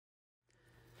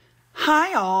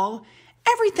Hi all.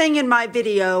 Everything in my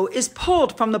video is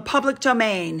pulled from the public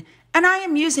domain, and I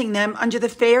am using them under the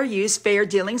Fair Use, Fair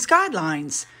Dealings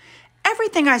guidelines.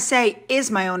 Everything I say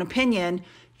is my own opinion.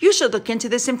 You should look into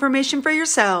this information for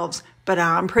yourselves, but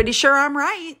I'm pretty sure I'm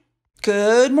right.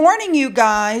 Good morning, you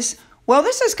guys. Well,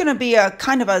 this is going to be a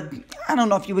kind of I don't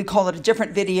know if you would call it a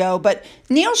different video, but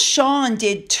Neil Sean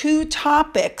did two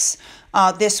topics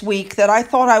this week that I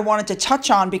thought I wanted to touch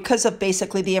on because of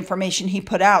basically the information he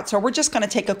put out. So we're just going to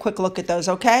take a quick look at those,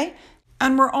 okay?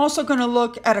 And we're also going to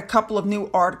look at a couple of new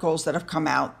articles that have come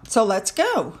out. So let's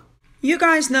go. You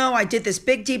guys know I did this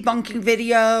big debunking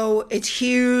video. It's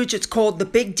huge. It's called The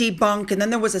Big Debunk. And then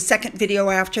there was a second video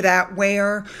after that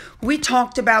where we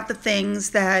talked about the things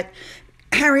that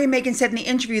Harry and Meghan said in the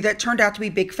interview that turned out to be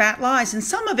big fat lies. And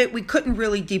some of it we couldn't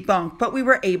really debunk, but we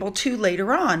were able to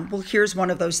later on. Well, here's one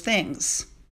of those things.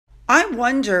 I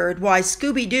wondered why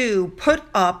Scooby-Doo put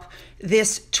up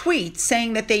this tweet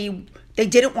saying that they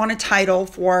didn't want a title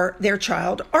for their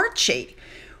child Archie,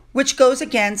 which goes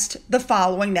against the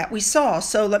following that we saw.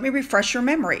 So let me refresh your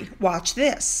memory. Watch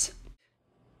this.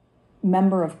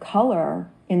 Member of color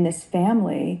in this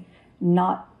family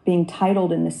not being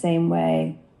titled in the same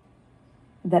way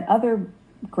that other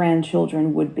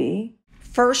grandchildren would be.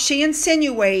 First, she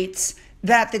insinuates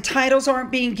that the titles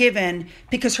aren't being given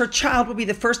because her child will be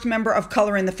the first member of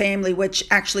color in the family, which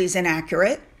actually is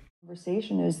inaccurate.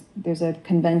 Conversation is, there's a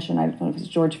convention, I don't know if it's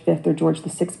George V or George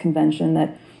VI convention,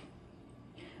 that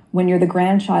when you're the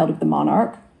grandchild of the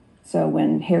monarch, so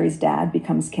when Harry's dad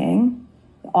becomes king,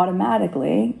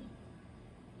 automatically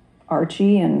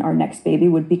Archie and our next baby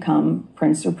would become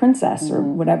prince or princess or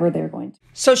whatever they're going to.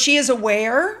 So she is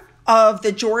aware of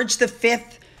the George V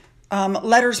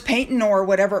letters patent or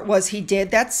whatever it was he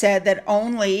did that said that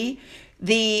only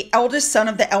the eldest son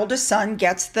of the eldest son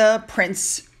gets the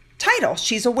prince title.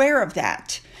 She's aware of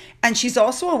that. And she's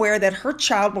also aware that her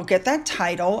child will get that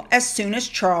title as soon as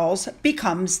Charles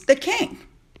becomes the king.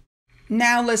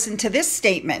 Now listen to this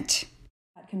statement.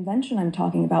 Convention I'm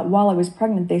talking about, while I was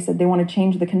pregnant, they said they want to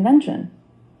change the convention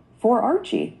for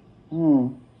Archie.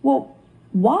 Well,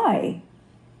 why?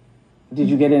 Did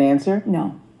you get an answer?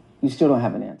 No. You still don't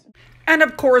have an answer. And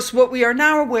of course, what we are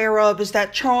now aware of is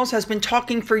that Charles has been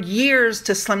talking for years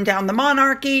to slim down the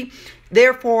monarchy.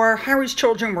 Therefore, Harry's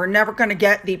children were never going to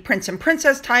get the prince and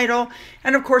princess title.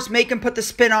 And of course, Meghan put the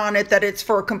spin on it that it's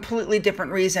for a completely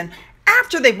different reason.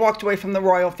 After they've walked away from the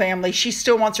royal family, she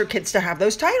still wants her kids to have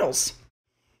those titles.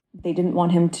 They didn't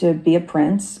want him to be a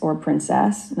prince or a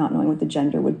princess, not knowing what the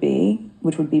gender would be,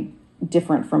 which would be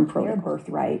different from their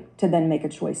birthright, to then make a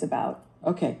choice about.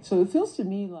 Okay, so it feels to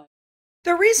me like...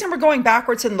 The reason we're going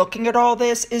backwards and looking at all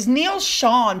this is Neil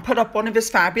Sean put up one of his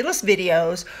fabulous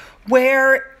videos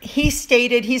where he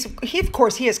stated he of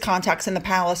course has contacts in the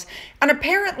palace, and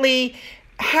apparently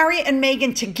Harry and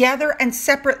Meghan together and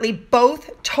separately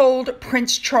both told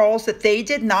Prince Charles that they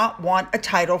did not want a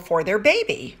title for their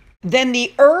baby. Then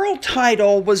the Earl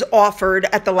title was offered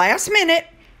at the last minute,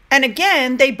 and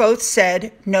again, they both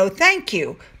said, no, thank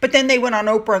you. But then they went on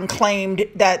Oprah and claimed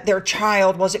that their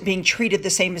child wasn't being treated the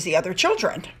same as the other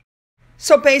children.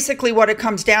 So basically what it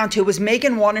comes down to was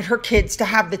Meghan wanted her kids to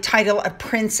have the title of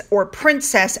prince or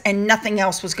princess and nothing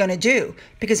else was going to do.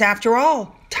 Because after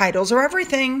all, titles are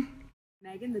everything.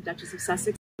 Meghan, the Duchess of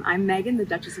Sussex. I'm Meghan, the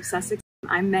Duchess of Sussex.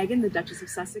 I'm Meghan, the Duchess of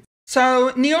Sussex.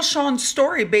 So Neil Sean's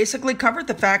story basically covered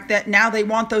the fact that now they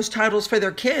want those titles for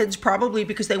their kids, probably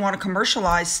because they want to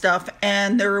commercialize stuff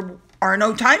and there are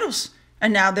no titles.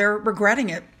 And now they're regretting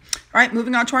it. All right,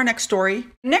 moving on to our next story.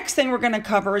 Next thing we're going to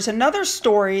cover is another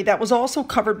story that was also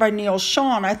covered by Neil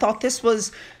Sean. I thought this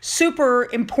was super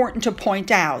important to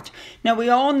point out. Now, we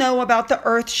all know about the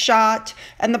Earthshot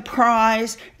and the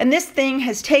prize, and this thing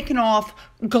has taken off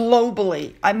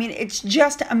globally. I mean, it's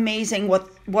just amazing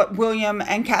what William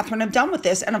and Catherine have done with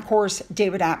this, and of course,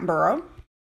 David Attenborough.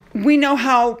 We know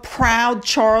how proud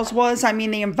Charles was. I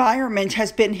mean, the environment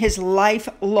has been his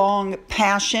lifelong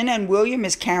passion, and William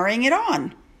is carrying it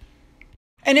on.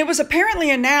 And it was apparently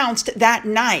announced that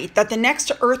night that the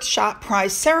next Earthshot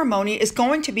Prize ceremony is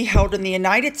going to be held in the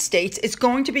United States. It's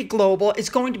going to be global.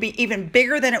 It's going to be even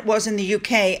bigger than it was in the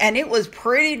UK, and it was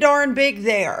pretty darn big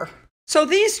there. So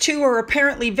these two are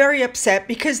apparently very upset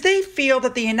because they feel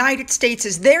that the United States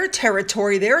is their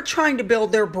territory. They're trying to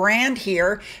build their brand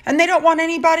here, and they don't want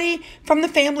anybody from the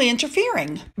family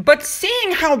interfering. But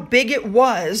seeing how big it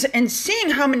was and seeing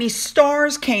how many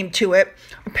stars came to it,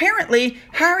 apparently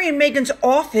Harry and Meghan's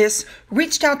office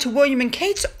reached out to William and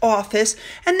Kate's office,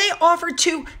 and they offered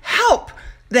to help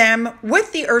them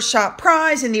with the Earthshot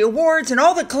Prize and the awards and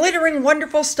all the glittering,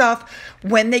 wonderful stuff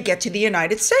when they get to the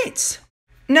United States.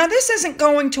 Now, this isn't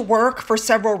going to work for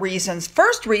several reasons.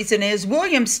 First reason is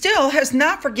William still has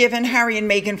not forgiven Harry and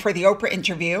Meghan for the Oprah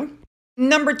interview.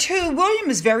 Number two, William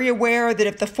is very aware that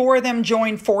if the four of them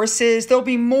join forces, there'll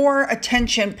be more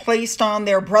attention placed on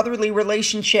their brotherly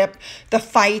relationship, the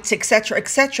fights,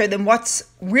 etc., than what's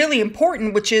really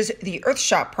important, which is the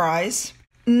Earthshot prize.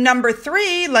 Number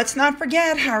three, let's not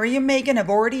forget Harry and Meghan have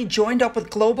already joined up with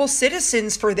Global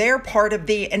Citizens for their part of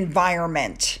the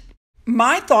environment.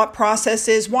 My thought process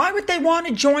is, why would they want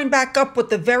to join back up with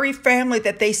the very family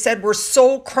that they said were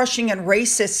soul-crushing and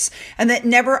racists and that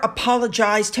never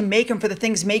apologized to Meghan for the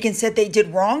things Meghan said they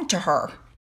did wrong to her?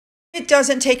 It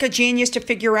doesn't take a genius to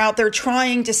figure out they're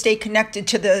trying to stay connected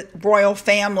to the royal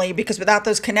family, because without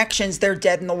those connections, they're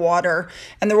dead in the water.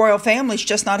 And the royal family's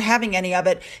just not having any of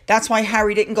it. That's why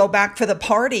Harry didn't go back for the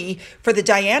party for the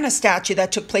Diana statue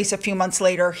that took place a few months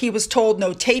later. He was told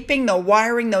no taping, no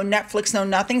wiring, no Netflix, no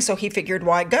nothing, so he figured,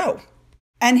 why go?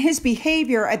 And his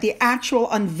behavior at the actual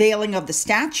unveiling of the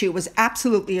statue was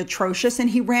absolutely atrocious, and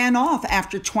he ran off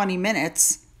after 20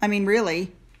 minutes. I mean,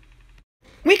 really.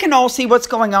 We can all see what's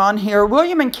going on here.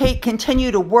 William and Kate continue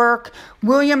to work.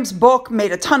 William's book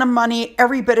made a ton of money.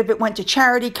 Every bit of it went to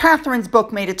charity. Catherine's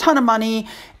book made a ton of money.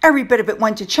 Every bit of it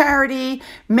went to charity.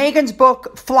 Meghan's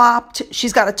book flopped.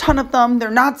 She's got a ton of them.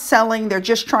 They're not selling. They're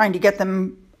just trying to get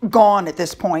them gone at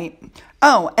this point.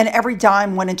 Oh, and every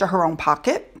dime went into her own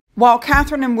pocket. While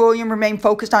Catherine and William remain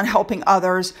focused on helping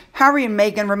others, Harry and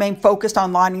Meghan remain focused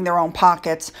on lining their own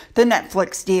pockets. The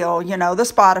Netflix deal, the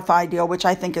Spotify deal, which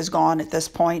I think is gone at this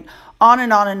point. On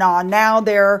and on and on. Now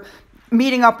they're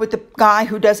meeting up with the guy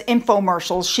who does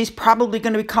infomercials. She's probably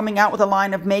going to be coming out with a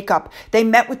line of makeup. They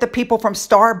met with the people from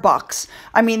Starbucks.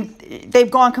 I mean, they've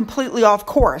gone completely off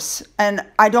course, and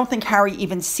I don't think Harry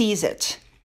even sees it.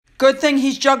 Good thing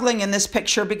he's juggling in this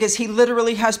picture, because he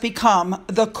literally has become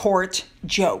the court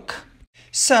joke.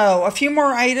 So, a few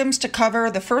more items to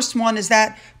cover. The first one is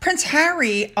that Prince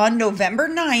Harry, on November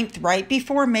 9th, right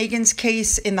before Meghan's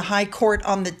case in the High Court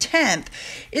on the 10th,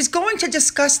 is going to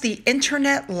discuss the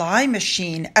internet lie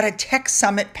machine at a tech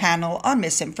summit panel on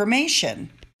misinformation.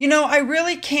 I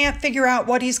really can't figure out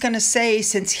what he's going to say,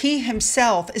 since he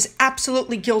himself is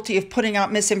absolutely guilty of putting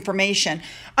out misinformation.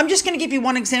 I'm just going to give you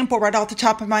one example right off the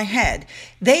top of my head.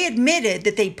 They admitted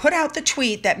that they put out the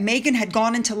tweet that Meghan had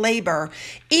gone into labor,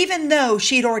 even though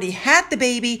she'd already had the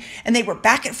baby and they were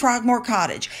back at Frogmore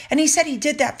Cottage. And he said he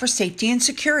did that for safety and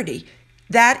security.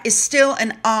 That is still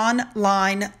an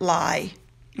online lie.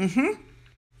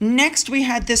 Next, we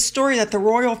had this story that the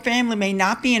royal family may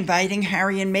not be inviting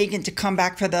Harry and Meghan to come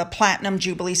back for the Platinum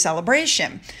Jubilee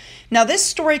celebration. Now, this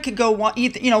story could go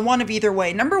one of either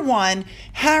way. Number one,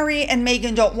 Harry and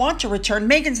Meghan don't want to return.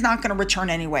 Meghan's not going to return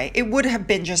anyway. It would have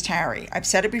been just Harry. I've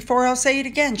said it before, I'll say it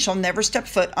again. She'll never step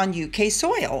foot on UK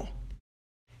soil.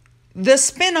 The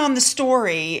spin on the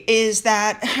story is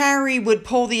that Harry would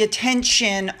pull the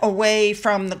attention away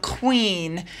from the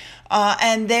Queen,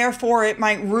 and therefore it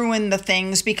might ruin the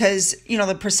things, because,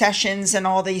 the processions and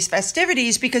all these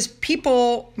festivities, because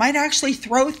people might actually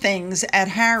throw things at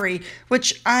Harry,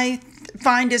 which I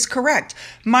find is correct.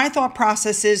 My thought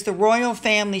process is the royal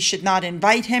family should not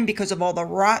invite him because of all the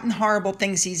rotten, horrible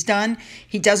things he's done.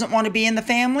 He doesn't want to be in the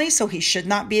family, so he should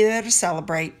not be there to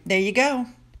celebrate. There you go.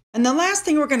 And the last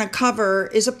thing we're going to cover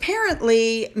is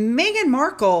apparently Meghan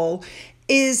Markle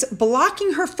is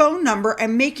blocking her phone number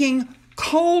and making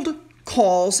cold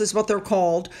calls, is what they're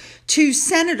called, to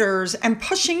senators and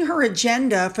pushing her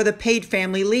agenda for the Paid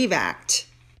Family Leave Act.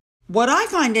 What I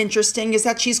find interesting is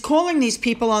that she's calling these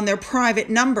people on their private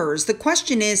numbers. The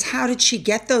question is, how did she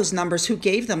get those numbers? Who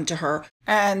gave them to her?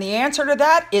 And the answer to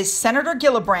that is Senator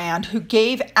Gillibrand, who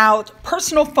gave out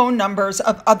personal phone numbers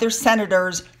of other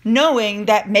senators, knowing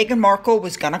that Meghan Markle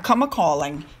was going to come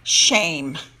a-calling.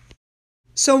 Shame.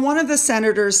 So one of the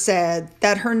senators said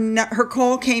that her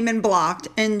call came in blocked,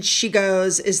 and she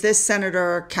goes, "Is this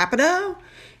Senator Capito?"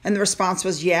 And the response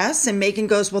was yes. And Meghan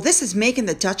goes, "Well, this is Meghan,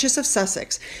 the Duchess of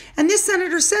Sussex." And this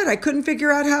senator said, "I couldn't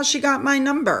figure out how she got my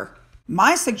number."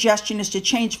 My suggestion is to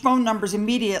change phone numbers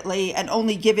immediately and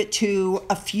only give it to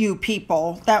a few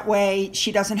people. That way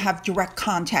she doesn't have direct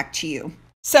contact to you.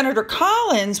 Senator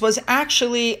Collins was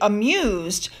actually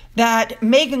amused that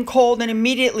Meghan called and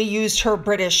immediately used her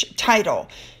British title.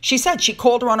 She said she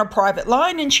called her on her private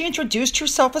line and she introduced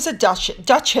herself as a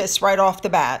duchess right off the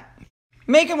bat.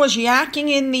 Meghan was yakking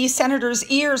in the senators'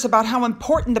 ears about how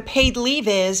important the paid leave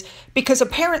is, because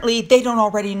apparently they don't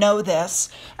already know this.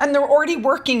 And they're already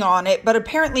working on it, but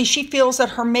apparently she feels that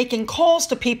her making calls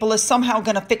to people is somehow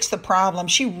going to fix the problem.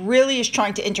 She really is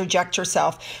trying to interject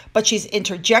herself, but she's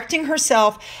interjecting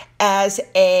herself as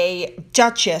a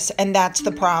duchess, and that's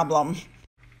the problem.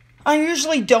 I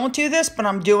usually don't do this, but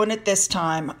I'm doing it this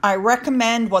time. I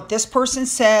recommend what this person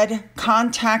said.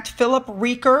 Contact Philip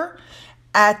Rieker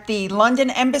at the London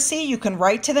Embassy. You can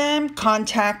write to them,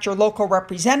 contact your local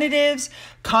representatives,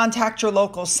 contact your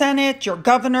local Senate, your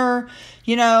governor,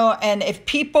 and if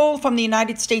people from the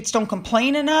United States don't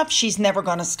complain enough, she's never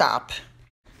going to stop.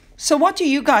 So what do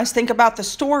you guys think about the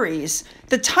stories?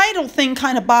 The title thing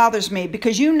kind of bothers me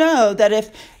because you know that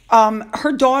if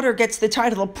her daughter gets the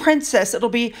title of princess, it'll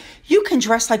be, you can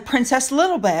dress like Princess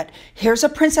Littlebit. Here's a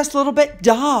Princess Littlebit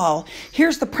doll.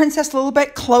 Here's the Princess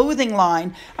Littlebit clothing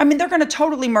line. I mean, they're going to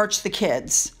totally merch the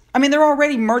kids. I mean, they're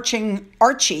already merching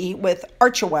Archie with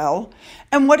Archewell.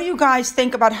 And what do you guys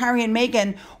think about Harry and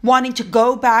Meghan wanting to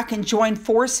go back and join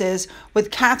forces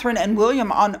with Catherine and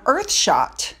William on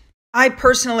Earthshot? I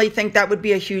personally think that would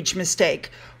be a huge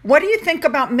mistake. What do you think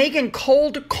about Meghan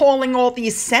cold calling all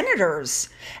these senators?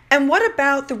 And what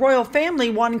about the royal family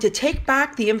wanting to take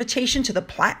back the invitation to the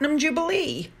Platinum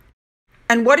Jubilee?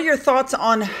 And what are your thoughts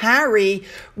on Harry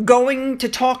going to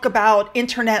talk about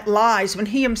internet lies when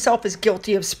he himself is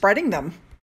guilty of spreading them?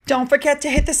 Don't forget to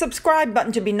hit the subscribe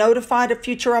button to be notified of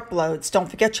future uploads. Don't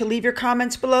forget to leave your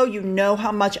comments below. You know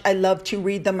how much I love to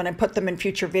read them and I put them in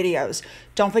future videos.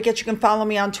 Don't forget you can follow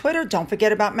me on Twitter. Don't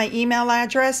forget about my email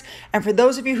address. And for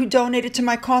those of you who donated to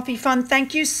my coffee fund,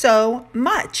 thank you so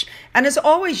much. And as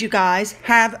always, you guys,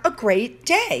 have a great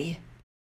day.